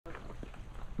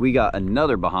we got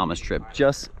another Bahamas trip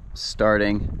just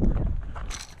starting.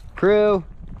 Crew,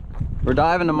 we're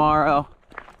diving tomorrow.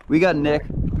 We got Nick,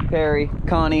 Perry,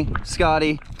 Connie,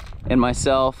 Scotty, and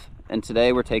myself, and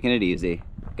today we're taking it easy.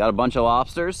 Got a bunch of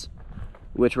lobsters,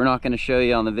 which we're not going to show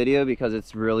you on the video because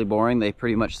it's really boring. They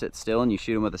pretty much sit still and you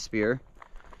shoot them with a spear,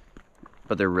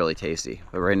 but they're really tasty.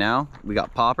 But right now we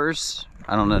got poppers.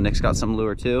 I don't know, Nick's got some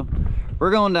lure too. We're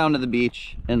going down to the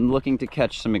beach and looking to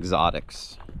catch some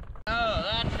exotics. Oh,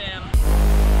 that's him.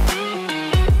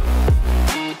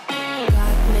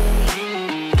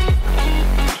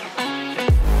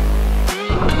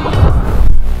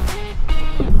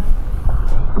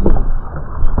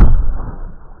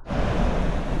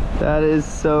 That is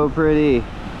so pretty.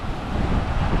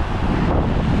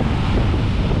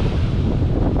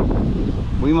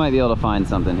 We might be able to find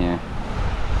something here.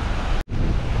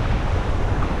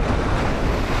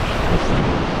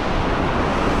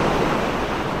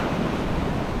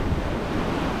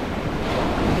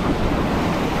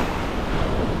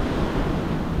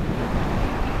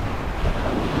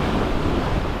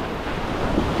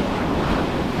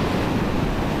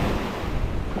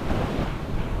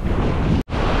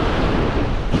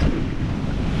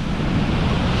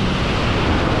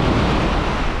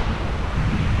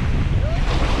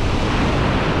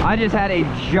 I just had a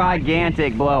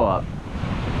gigantic blow up.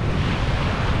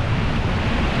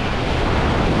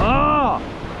 Oh!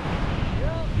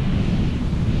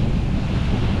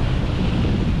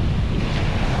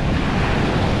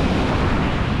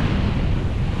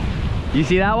 You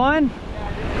see that one?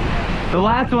 The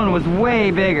last one was way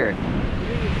bigger.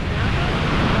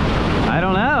 I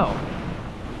don't know.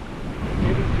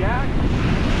 Maybe Jack?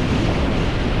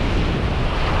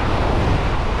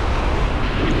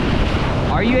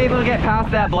 Are you able to get past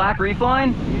that black reef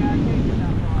line? Yeah, I can't get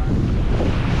that far.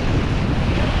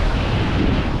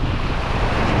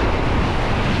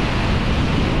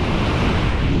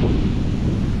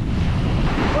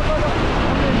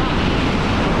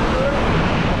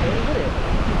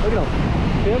 Look at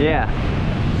him. Yeah.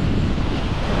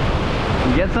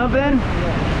 You get something?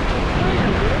 Yeah.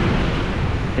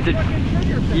 It's a.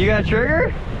 You got a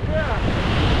trigger? Yeah.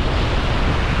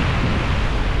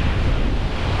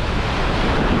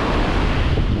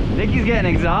 Nikki's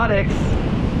getting exotics.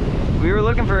 We were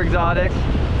looking for exotics.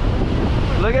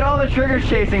 Look at all the triggers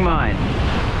chasing mine.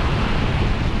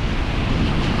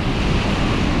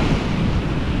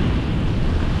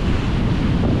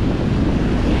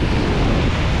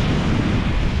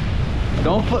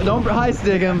 Don't high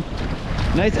stick him.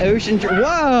 Nice ocean.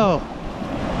 Whoa!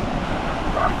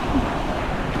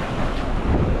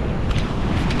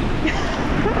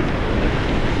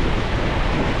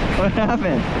 What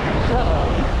happened?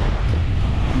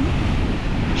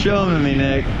 Show them to me,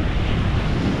 Nick.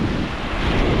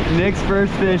 Nick's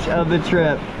first fish of the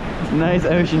trip. Nice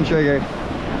ocean trigger.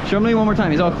 Show me one more time.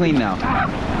 He's all clean now.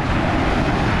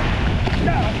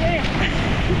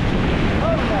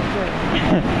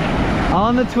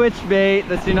 On the twitch bait,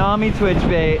 the Tsunami twitch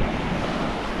bait.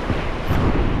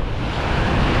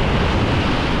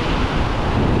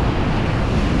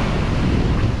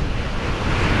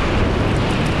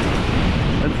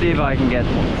 Let's see if I can get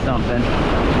something.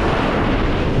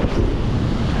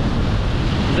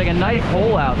 It's like a nice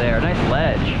hole out there, a nice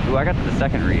ledge. Ooh, I got to the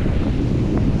second reef.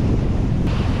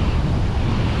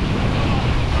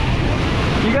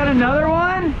 You got another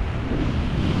one?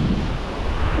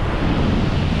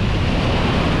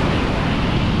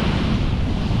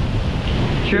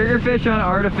 Triggerfish on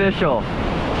artificial.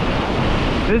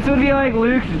 This would be like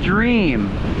Luke's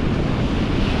dream.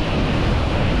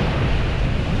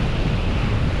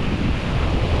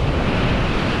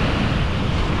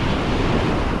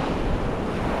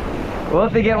 We'll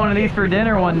have to get one of these for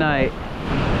dinner one night.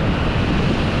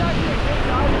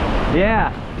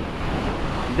 Yeah.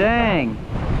 Dang.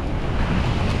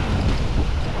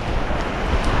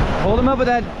 Hold him up with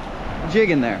that jig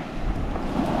in there.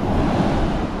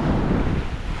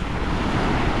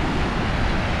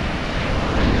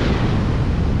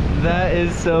 That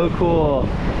is so cool.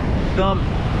 Thump.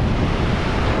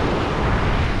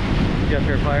 You got a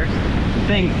pair of pliers?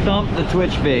 Thing thump the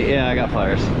twitch bait. Yeah, I got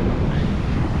pliers.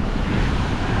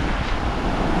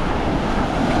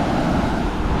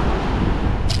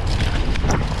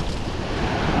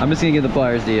 I'm just gonna give the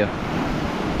pliers to you.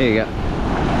 Here you go.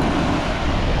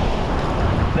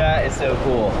 That is so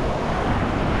cool.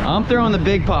 I'm throwing the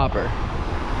big popper.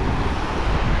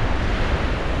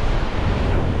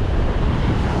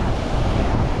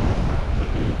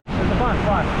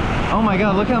 Fun. Oh my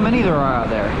god, look how many there are out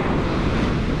there.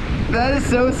 That is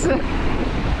so sick.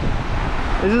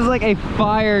 This is like a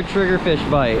fire triggerfish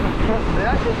bite. They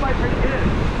actually bite pretty good.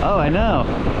 Oh, I know.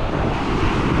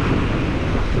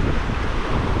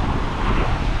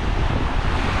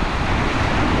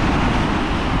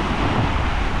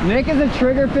 Nick is a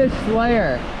triggerfish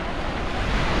slayer.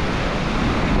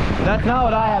 That's not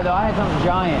what I had though. I had something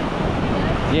giant.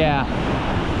 Yeah.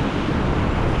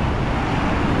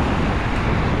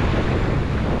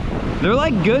 They're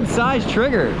like good sized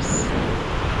triggers.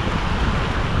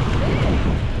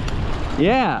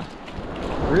 Yeah.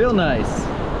 Real nice.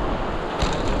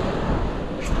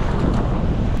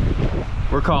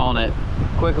 We're calling it.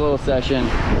 Quick little session.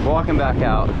 Walking back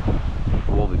out.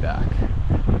 We'll be back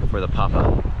for the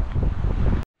papa.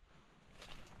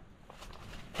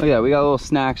 Oh yeah, we got little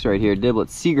snacks right here. Diblets,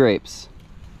 sea grapes.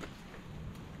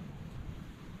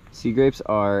 Sea grapes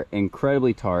are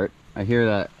incredibly tart. I hear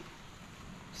that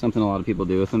something a lot of people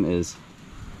do with them is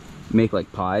make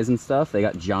like pies and stuff. They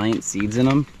got giant seeds in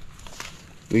them.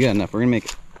 We got enough. We're gonna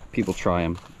make people try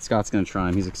them. Scott's gonna try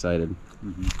them. He's excited.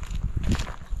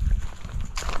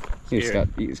 Here, Scott,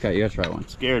 you gotta try one.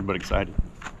 Scared but excited.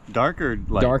 Darker,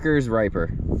 like darker is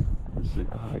riper.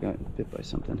 Oh, I got bit by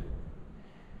something.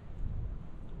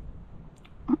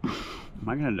 Am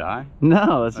I gonna die?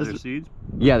 No, it's Are just there seeds.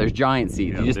 Yeah, there's giant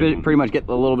seeds. Yeah, you just big ones. pretty much get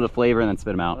a little bit of flavor and then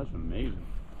spit them out. That's amazing.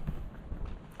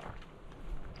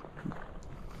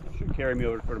 Should carry me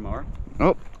over for tomorrow.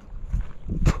 Oh,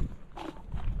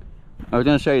 I was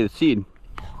gonna show you the seed.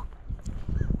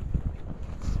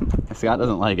 Scott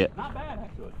doesn't like it. Not bad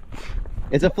actually.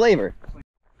 It's a flavor.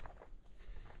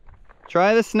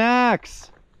 Try the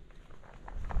snacks.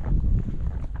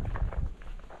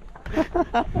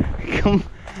 Come,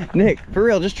 Nick, for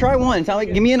real, just try one. Tell me,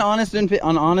 give me an honest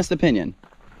opinion.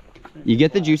 You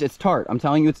get the juice. It's tart. I'm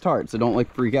telling you, it's tart. So don't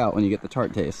like freak out when you get the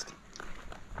tart taste.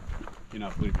 You're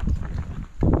not believing.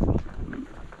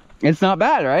 It's not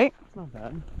bad, right? It's not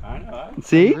bad. I know.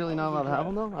 See? You really not allowed to have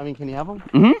them though? I mean, can you have them?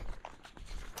 Mm-hmm.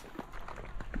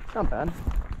 It's not bad.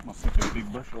 Must have been a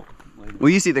big bushel. Well,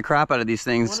 you see the crap out of these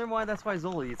I things wonder why that's why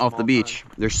Zola eats off them the all beach.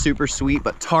 time. They're super sweet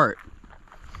but tart.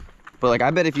 But like,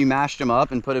 I bet if you mashed them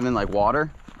up and put them in like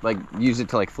water, like use it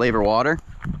to like flavor water,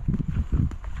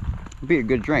 it'd be a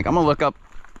good drink. I'm gonna look up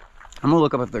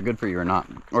if they're good for you or not,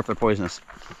 or if they're poisonous.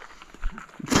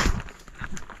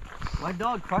 My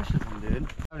dog crushes them, dude.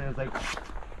 And it was like,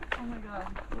 Oh my god.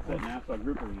 What's that Nassau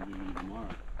grouper gonna do to you tomorrow?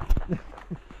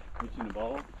 Put you in the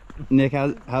ball? Nick,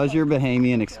 how's your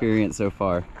Bahamian experience so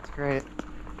far? it's great.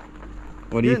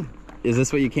 What do you? Is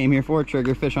this what you came here for?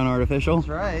 Triggerfish on artificial? That's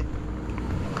right.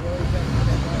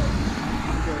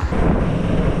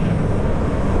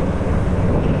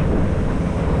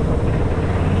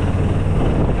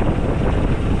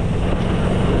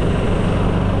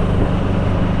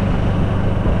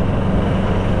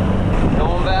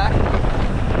 Going back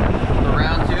for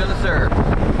round 2 of the surf.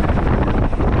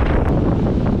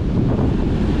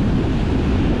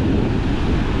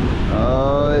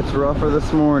 Oh, it's rougher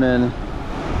this morning.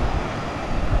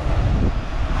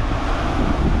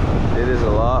 It is a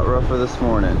lot rougher this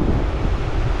morning.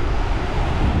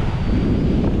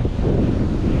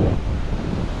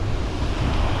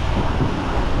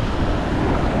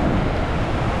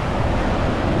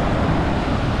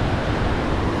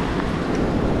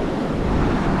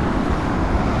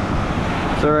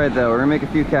 It's alright though, we're gonna make a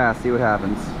few casts, see what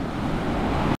happens.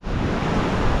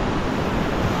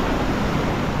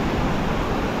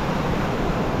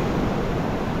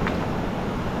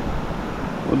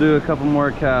 We'll do a couple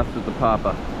more casts with the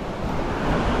papa.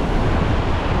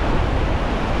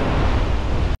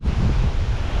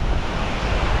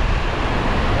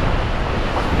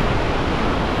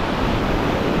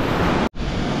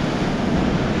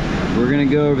 We're gonna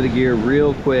go over the gear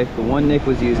real quick. The one Nick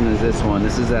was using is this one.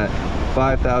 This is that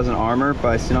 5000 Armor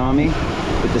by Tsunami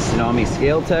with the Tsunami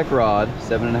Scale Tech rod,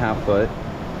 7.5 foot.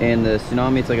 And the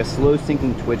Tsunami, it's like a slow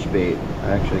sinking twitch bait.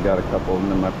 I actually got a couple of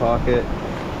them in my pocket.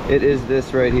 It is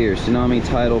this right here, Tsunami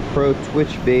Tidal Pro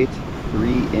Twitch Bait,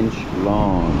 3-inch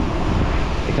long.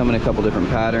 They come in a couple different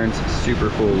patterns, super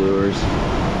cool lures.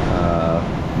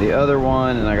 The other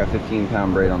one, and I got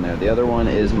 15-pound braid on there. The other one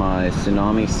is my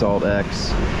Tsunami Salt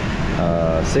X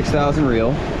 6000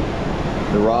 reel.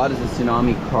 The rod is a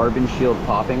Tsunami Carbon Shield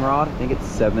popping rod. I think it's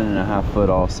 7.5 foot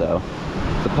also.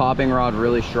 The popping rod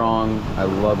really strong. I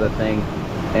love that thing.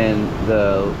 And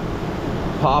the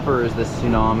popper is the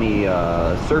Tsunami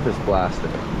Surface Blaster.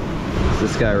 It's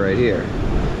this guy right here.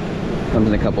 Comes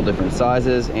in a couple different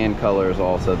sizes and colors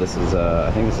also. This is,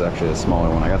 I think this is actually a smaller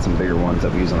one. I got some bigger ones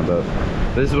that we use on the boat.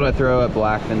 But this is what I throw at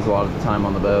blackfins a lot of the time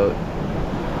on the boat.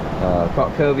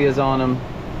 Caught covias on them.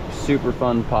 Super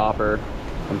fun popper.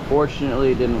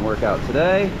 Unfortunately, it didn't work out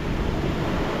today,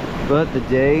 but the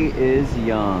day is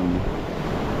young.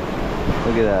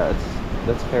 Look at that.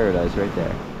 That's paradise right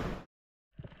there.